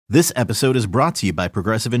This episode is brought to you by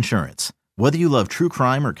Progressive Insurance. Whether you love true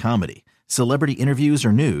crime or comedy, celebrity interviews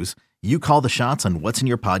or news, you call the shots on what's in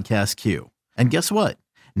your podcast queue. And guess what?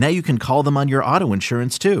 Now you can call them on your auto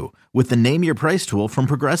insurance too with the Name Your Price tool from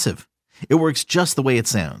Progressive. It works just the way it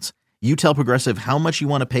sounds. You tell Progressive how much you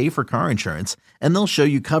want to pay for car insurance, and they'll show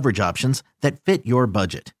you coverage options that fit your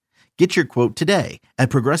budget. Get your quote today at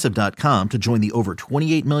Progressive.com to join the over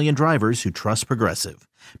 28 million drivers who trust Progressive.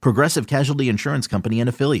 Progressive Casualty Insurance Company and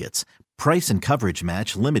Affiliates. Price and coverage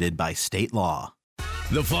match limited by state law.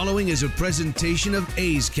 The following is a presentation of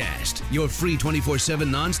A's Cast, your free 24/7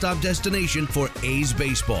 nonstop destination for A's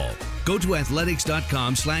baseball. Go to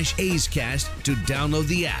athletics.com/A's Cast to download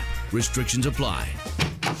the app. Restrictions apply.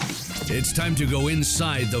 It's time to go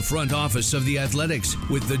inside the front office of the Athletics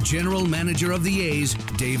with the general manager of the A's,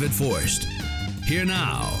 David Forst. Here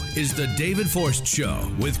now is the David Forst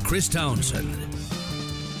Show with Chris Townsend.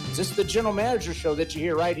 This is the general manager show that you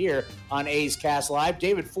hear right here on A's Cast Live.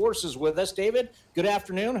 David Forst is with us. David, good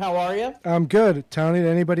afternoon. How are you? I'm good. Tony, did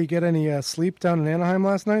anybody get any sleep down in Anaheim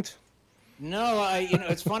last night? No,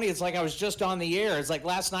 it's funny. It's like I was just on the air. It's like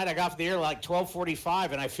last night I got off the air like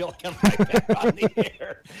 12:45, and I feel like I'm right back on the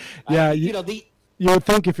air. Yeah, you would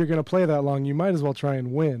think if you're going to play that long, you might as well try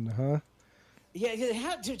and win, huh? Yeah,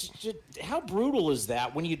 how brutal is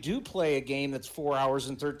that when you do play a game that's 4 hours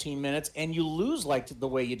and 13 minutes and you lose like the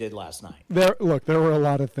way you did last night? There were a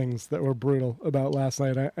lot of things that were brutal about last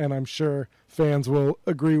night, and I'm sure fans will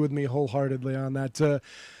agree with me wholeheartedly on that.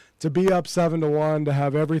 To be up 7-1, to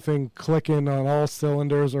have everything clicking on all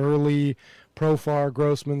cylinders early, Profar,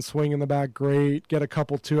 Grossman swing in the back great, get a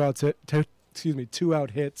couple two out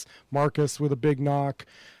hits, Marcus with a big knock.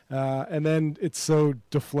 And then it's so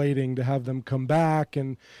deflating to have them come back,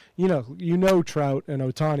 and you know Trout and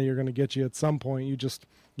Ohtani are going to get you at some point.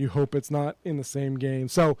 You hope it's not in the same game.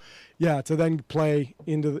 So yeah, to then play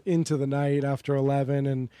into the night after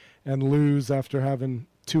 11 and lose after having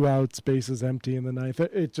 2 outs, bases empty in the ninth.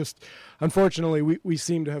 It just, unfortunately, we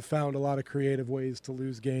seem to have found a lot of creative ways to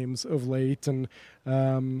lose games of late, and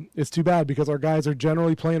it's too bad because our guys are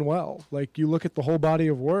generally playing well. Like, you look at the whole body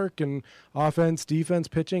of work and offense, defense,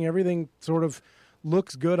 pitching, everything sort of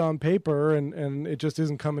looks good on paper, and it just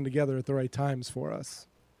isn't coming together at the right times for us.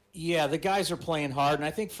 Yeah, the guys are playing hard, and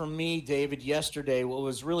I think for me, David, yesterday what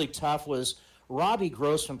was really tough was Robbie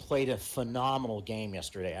Grossman played a phenomenal game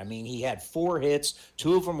yesterday. I mean, he had 4 hits,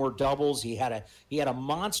 2 of them were doubles. He had a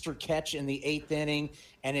monster catch in the 8th inning,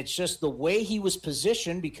 and it's just the way he was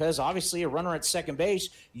positioned, because obviously a runner at second base,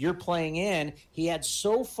 you're playing in. He had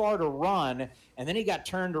so far to run, and then he got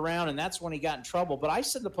turned around, and that's when he got in trouble. But I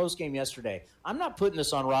said in the postgame yesterday, I'm not putting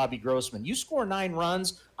this on Robbie Grossman. You score 9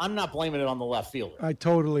 runs, I'm not blaming it on the left fielder. I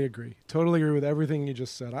totally agree. Totally agree with everything you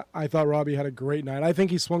just said. I thought Robbie had a great night. I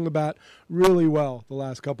think he swung the bat really well the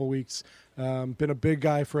last couple weeks. Been a big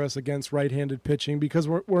guy for us against right-handed pitching because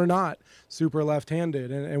we're not super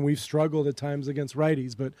left-handed, and we've struggled at times against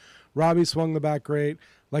righties. But Robbie swung the bat great.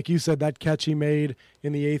 Like you said, that catch he made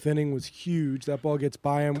in the 8th inning was huge. That ball gets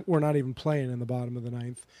by him. We're not even playing in the bottom of the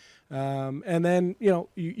 9th. And then,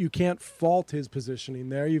 you can't fault his positioning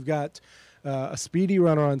there. You've got a speedy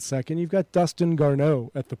runner on second. You've got Dustin Garneau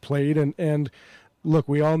at the plate. And look,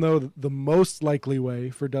 we all know that the most likely way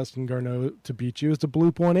for Dustin Garneau to beat you is to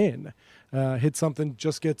bloop one in. Hit something,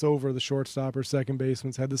 just gets over the shortstop or second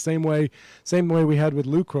baseman's head. The same way we had with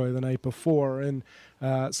Lucroy the night before. And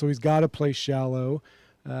so he's got to play shallow.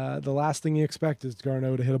 The last thing you expect is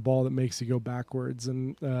Garneau to hit a ball that makes you go backwards.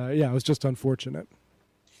 And, it was just unfortunate.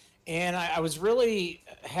 And I was really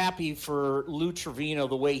happy for Lou Trevino,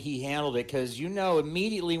 the way he handled it, because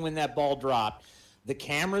immediately when that ball dropped, the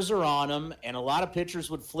cameras are on him, and a lot of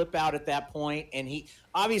pitchers would flip out at that point. And he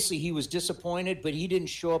was disappointed, but he didn't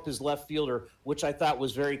show up as left fielder, which I thought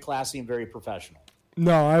was very classy and very professional.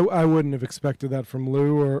 No, I wouldn't have expected that from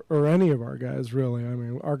Lou or any of our guys, really. I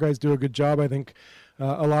mean, our guys do a good job. I think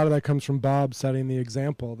a lot of that comes from Bob setting the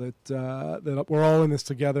example that we're all in this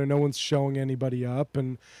together. No one's showing anybody up,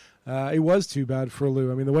 and it was too bad for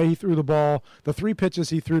Lou. I mean, the way he threw the ball, the 3 pitches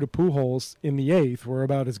he threw to Pujols in the 8th were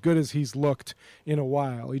about as good as he's looked in a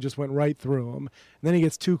while. He just went right through them. And then he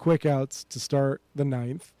gets 2 quick outs to start the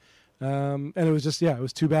 9th. And it was just, it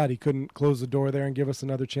was too bad he couldn't close the door there and give us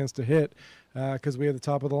another chance to hit because we had the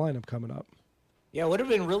top of the lineup coming up. Yeah, it would have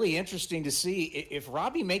been really interesting to see if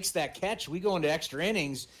Robbie makes that catch, we go into extra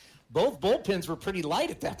innings. Both bullpens were pretty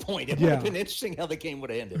light at that point. It would have been interesting how the game would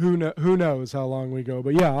have ended. Who knows how long we go.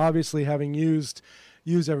 But, yeah, obviously having used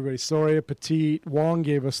use everybody. Soria, Petit, Wong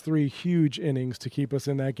gave us 3 huge innings to keep us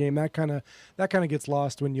in that game. That kind of gets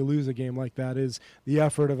lost when you lose a game like that, is the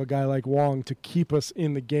effort of a guy like Wong to keep us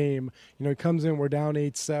in the game. He comes in, we're down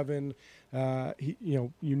 8-7.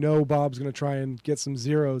 Bob's going to try and get some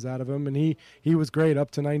zeros out of him, and he was great,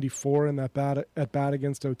 up to 94 in that at bat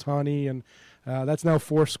against Ohtani, and that's now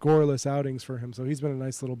 4 scoreless outings for him. So he's been a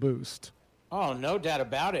nice little boost. Oh, no doubt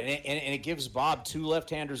about it. And it gives Bob 2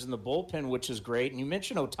 left-handers in the bullpen, which is great. And you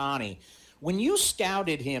mentioned Ohtani. When you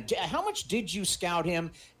scouted him, how much did you scout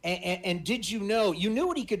him? And did you knew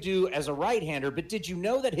what he could do as a right-hander, but did you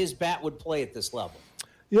know that his bat would play at this level?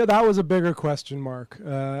 Yeah, that was a bigger question mark.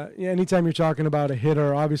 Anytime you're talking about a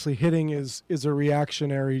hitter, obviously hitting is a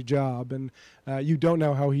reactionary job, and you don't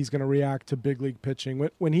know how he's going to react to big league pitching.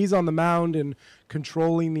 When he's on the mound and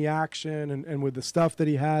controlling the action and with the stuff that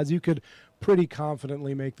he has, you could pretty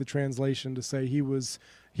confidently make the translation to say he was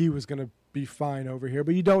going to be fine over here.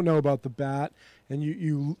 But you don't know about the bat, and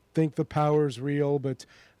you think the power's real, but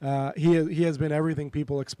he has been everything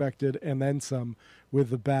people expected and then some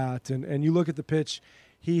with the bat. And you look at the pitch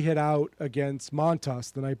he hit out against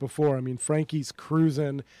Montas the night before. I mean, Frankie's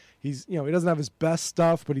cruising. He doesn't have his best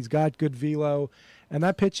stuff, but he's got good velo. And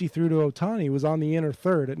that pitch he threw to Ohtani was on the inner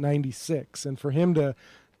third at 96. And for him to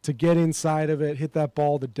get inside of it, hit that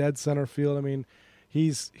ball to dead center field, I mean,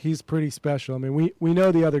 he's pretty special. I mean, we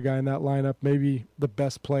know the other guy in that lineup, maybe the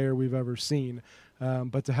best player we've ever seen.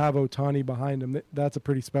 But to have Ohtani behind him, that's a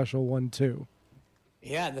pretty special one too.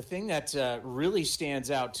 Yeah, and the thing that really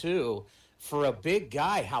stands out too, for a big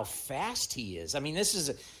guy, how fast he is. I mean, this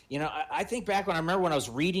is, I think back when I was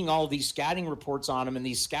reading all these scouting reports on him, and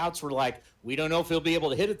these scouts were like, we don't know if he'll be able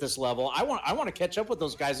to hit at this level. I want to catch up with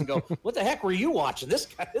those guys and go, what the heck were you watching? This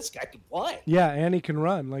guy can play. Yeah, and he can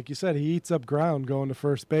run. Like you said, he eats up ground going to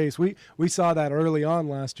first base. We saw that early on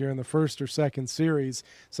last year in the first or second series.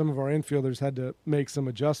 Some of our infielders had to make some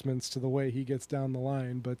adjustments to the way he gets down the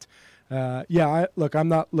line. But, I'm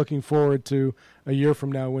not looking forward to a year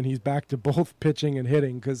from now when he's back to both pitching and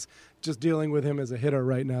hitting, because just dealing with him as a hitter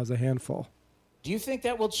right now is a handful. Do you think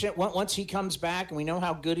that will change once he comes back and we know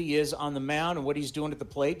how good he is on the mound and what he's doing at the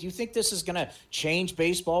plate? Do you think this is going to change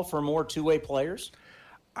baseball for more two-way players?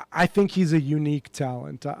 I think he's a unique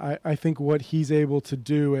talent. I think what he's able to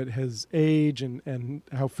do at his age and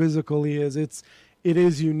how physical he is, it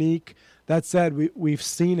is unique. That said, we've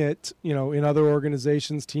seen it, in other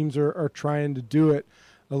organizations. Teams are trying to do it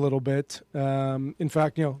a little bit. In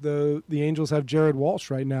fact, the Angels have Jared Walsh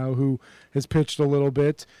right now, who has pitched a little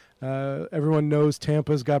bit. Everyone knows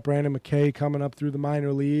Tampa's got Brandon McKay coming up through the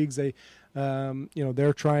minor leagues. They're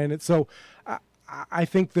trying it. So I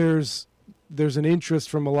think there's an interest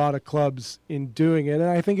from a lot of clubs in doing it, and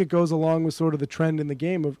I think it goes along with sort of the trend in the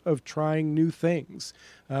game of trying new things.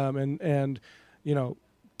 10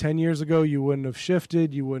 years ago, you wouldn't have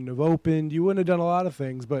shifted, you wouldn't have opened, you wouldn't have done a lot of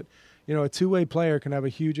things, but a two-way player can have a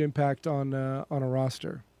huge impact on a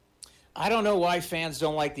roster. I don't know why fans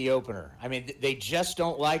don't like the opener. I mean, they just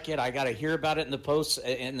don't like it. I got to hear about it in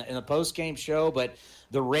the post-game show, but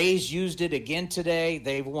the Rays used it again today.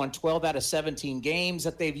 They've won 12 out of 17 games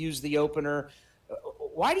that they've used the opener.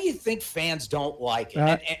 Why do you think fans don't like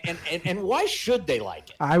it? And why should they like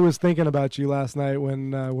it? I was thinking about you last night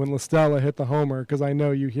when La Stella hit the homer, because I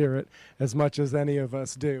know you hear it as much as any of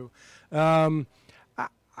us do. I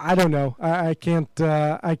don't know. I can't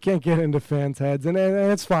get into fans' heads, and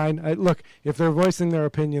it's fine. Look, if they're voicing their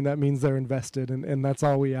opinion, that means they're invested, and that's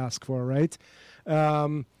all we ask for, right?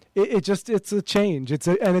 It's a change.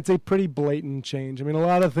 It's a pretty blatant change. I mean, a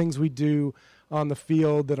lot of things we do on the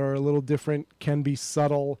field that are a little different can be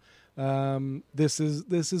subtle. This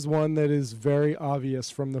is one that is very obvious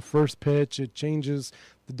from the first pitch. It changes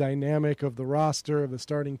the dynamic of the roster, of the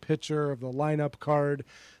starting pitcher, of the lineup card.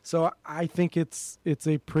 So I think it's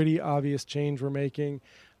a pretty obvious change we're making.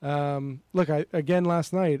 Again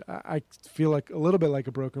last night, I feel like a little bit like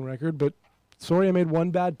a broken record, but Soria made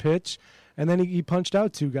one bad pitch, and then he punched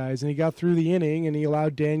out 2 guys, and he got through the inning, and he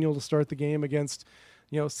allowed Daniel to start the game against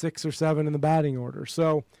 6 or 7 in the batting order.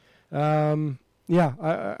 So, I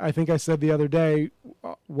think I said the other day,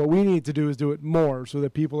 what we need to do is do it more so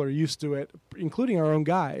that people are used to it, including our own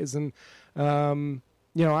guys. And,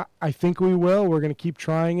 I think we will. We're going to keep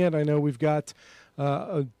trying it. I know we've got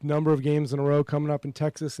a number of games in a row coming up in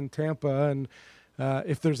Texas and Tampa. And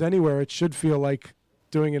if there's anywhere it should feel like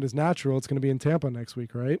doing it is natural, it's going to be in Tampa next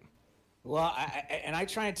week, right? Well, I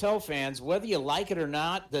try and tell fans, whether you like it or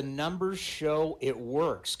not, the numbers show it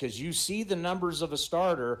works, because you see the numbers of a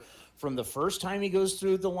starter from the first time he goes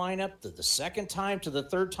through the lineup to the second time to the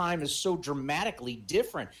third time is so dramatically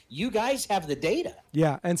different. You guys have the data.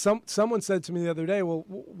 Yeah, and someone said to me the other day, well,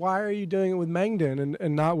 why are you doing it with Mengden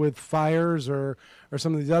and not with Fires or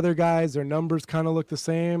some of these other guys? Their numbers kind of look the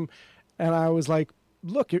same. And I was like,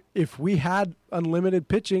 look, if we had unlimited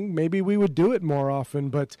pitching, maybe we would do it more often,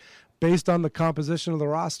 but based on the composition of the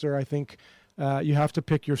roster, I think you have to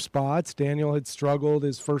pick your spots. Daniel had struggled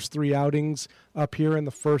his first 3 outings up here in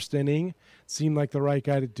the first inning. Seemed like the right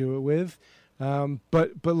guy to do it with.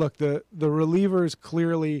 But look, the relievers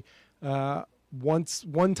clearly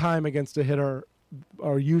one time against a hitter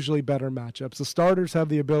are usually better matchups. The starters have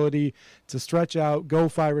the ability to stretch out, go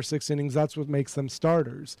 5 or 6 innings. That's what makes them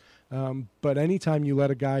starters. But anytime you let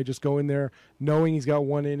a guy just go in there knowing he's got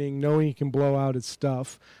 1 inning, knowing he can blow out his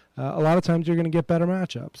stuff, a lot of times you're going to get better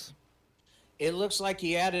matchups. It looks like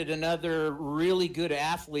you added another really good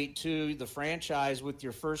athlete to the franchise with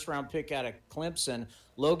your first-round pick out of Clemson,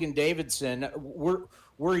 Logan Davidson.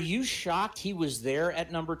 Were you shocked he was there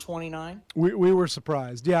at number 29? We were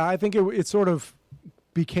surprised. Yeah, I think it sort of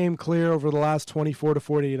became clear over the last 24 to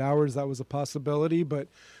 48 hours that was a possibility, but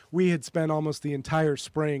we had spent almost the entire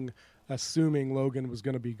spring assuming Logan was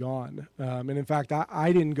going to be gone. And in fact,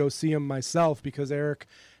 I didn't go see him myself because Eric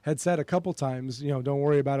had said a couple times, don't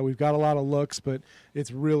worry about it. We've got a lot of looks, but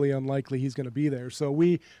it's really unlikely he's going to be there. So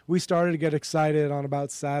we started to get excited on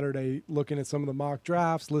about Saturday, looking at some of the mock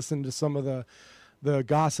drafts, listening to some of the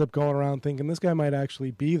gossip going around, thinking this guy might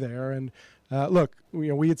actually be there. And look,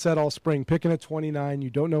 we had said all spring, picking at 29, you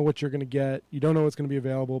don't know what you're going to get. You don't know what's going to be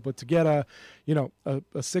available. But to get a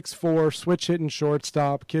 6'4", switch-hitting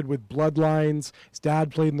shortstop, kid with bloodlines, his dad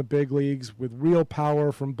played in the big leagues, with real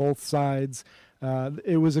power from both sides,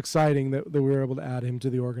 it was exciting that we were able to add him to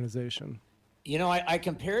the organization. I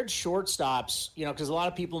compared shortstops, because a lot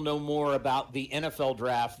of people know more about the NFL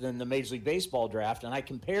draft than the Major League Baseball draft, and I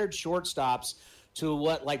compared shortstops to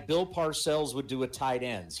what like Bill Parcells would do with tight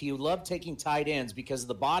ends. He loved taking tight ends because of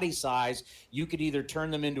the body size. You could either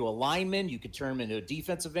turn them into a lineman, you could turn them into a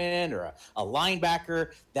defensive end or a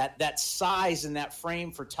linebacker. That size and that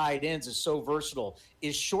frame for tight ends is so versatile.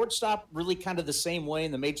 Is shortstop really kind of the same way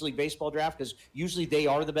in the Major League Baseball draft? Because usually they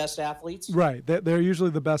are the best athletes. Right. They're usually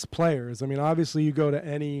the best players. I mean, obviously you go to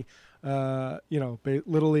any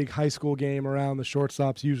little league, high school game around, the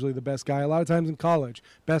shortstop's usually the best guy. A lot of times in college,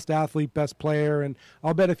 best athlete, best player. And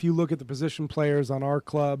I'll bet if you look at the position players on our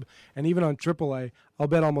club and even on AAA, I'll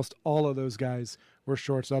bet almost all of those guys were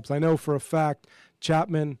shortstops. I know for a fact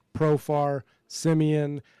Chapman, Profar,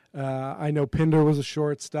 Simeon, I know Pinder was a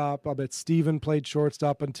shortstop. I'll bet Steven played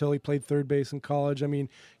shortstop until he played third base in college. I mean,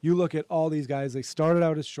 you look at all these guys, they started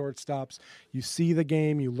out as shortstops. You see the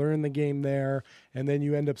game, you learn the game there, and then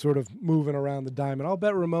you end up sort of moving around the diamond. I'll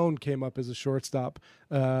bet Ramon came up as a shortstop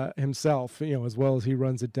himself, as well as he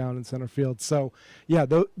runs it down in center field. So, yeah,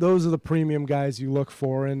 those are the premium guys you look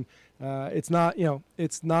for, and it's not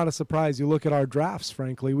a surprise. You look at our drafts,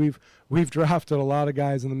 frankly. We've drafted a lot of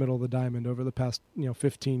guys in the middle of the diamond over the past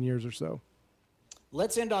 15 years or so.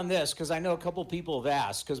 Let's end on this because I know a couple people have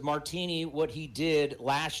asked, because Martini, what he did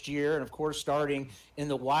last year, and of course starting in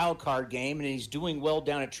the wild card game, and he's doing well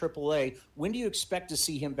down at AAA. When do you expect to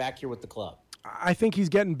see him back here with the club? I think he's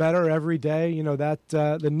getting better every day.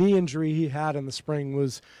 The knee injury he had in the spring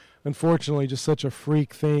was unfortunately just such a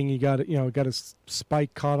freak thing. He got his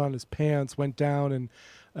spike caught on his pants, went down,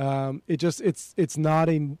 and it's not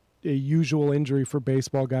a usual injury for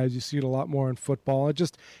baseball guys. You see it a lot more in football.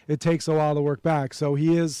 It takes a while to work back. So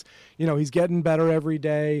he is, he's getting better every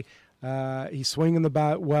day. He's swinging the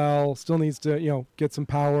bat well, still needs to, get some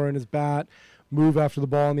power in his bat, move after the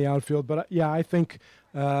ball in the outfield. But yeah, I think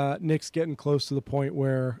Nick's getting close to the point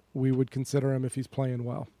where we would consider him if he's playing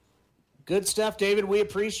well. Good stuff, David. We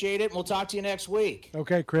appreciate it, and we'll talk to you next week.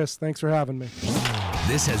 Okay, Chris, thanks for having me.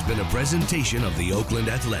 This has been a presentation of the Oakland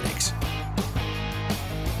Athletics.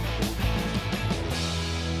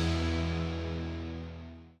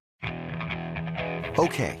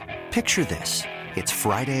 Okay, picture this. It's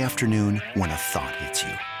Friday afternoon when a thought hits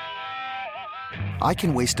you. I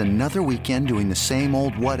can waste another weekend doing the same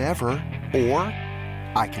old whatever, or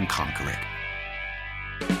I can conquer it.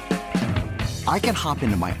 I can hop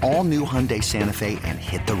into my all-new Hyundai Santa Fe and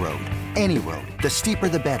hit the road. Any road. The steeper,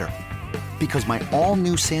 the better. Because my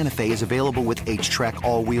all-new Santa Fe is available with H-Track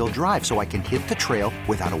all-wheel drive, so I can hit the trail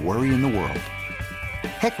without a worry in the world.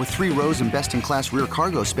 Heck, with 3 rows and best-in-class rear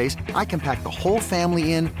cargo space, I can pack the whole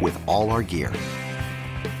family in with all our gear.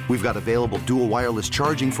 We've got available dual wireless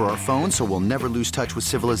charging for our phones, so we'll never lose touch with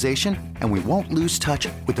civilization, and we won't lose touch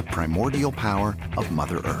with the primordial power of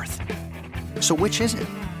Mother Earth. So which is it?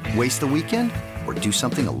 Waste the weekend or do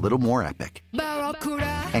something a little more epic?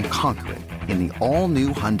 And conquer it in the all-new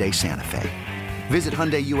Hyundai Santa Fe. Visit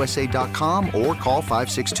HyundaiUSA.com or call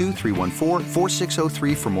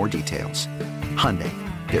 562-314-4603 for more details. Hyundai,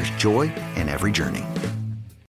 there's joy in every journey.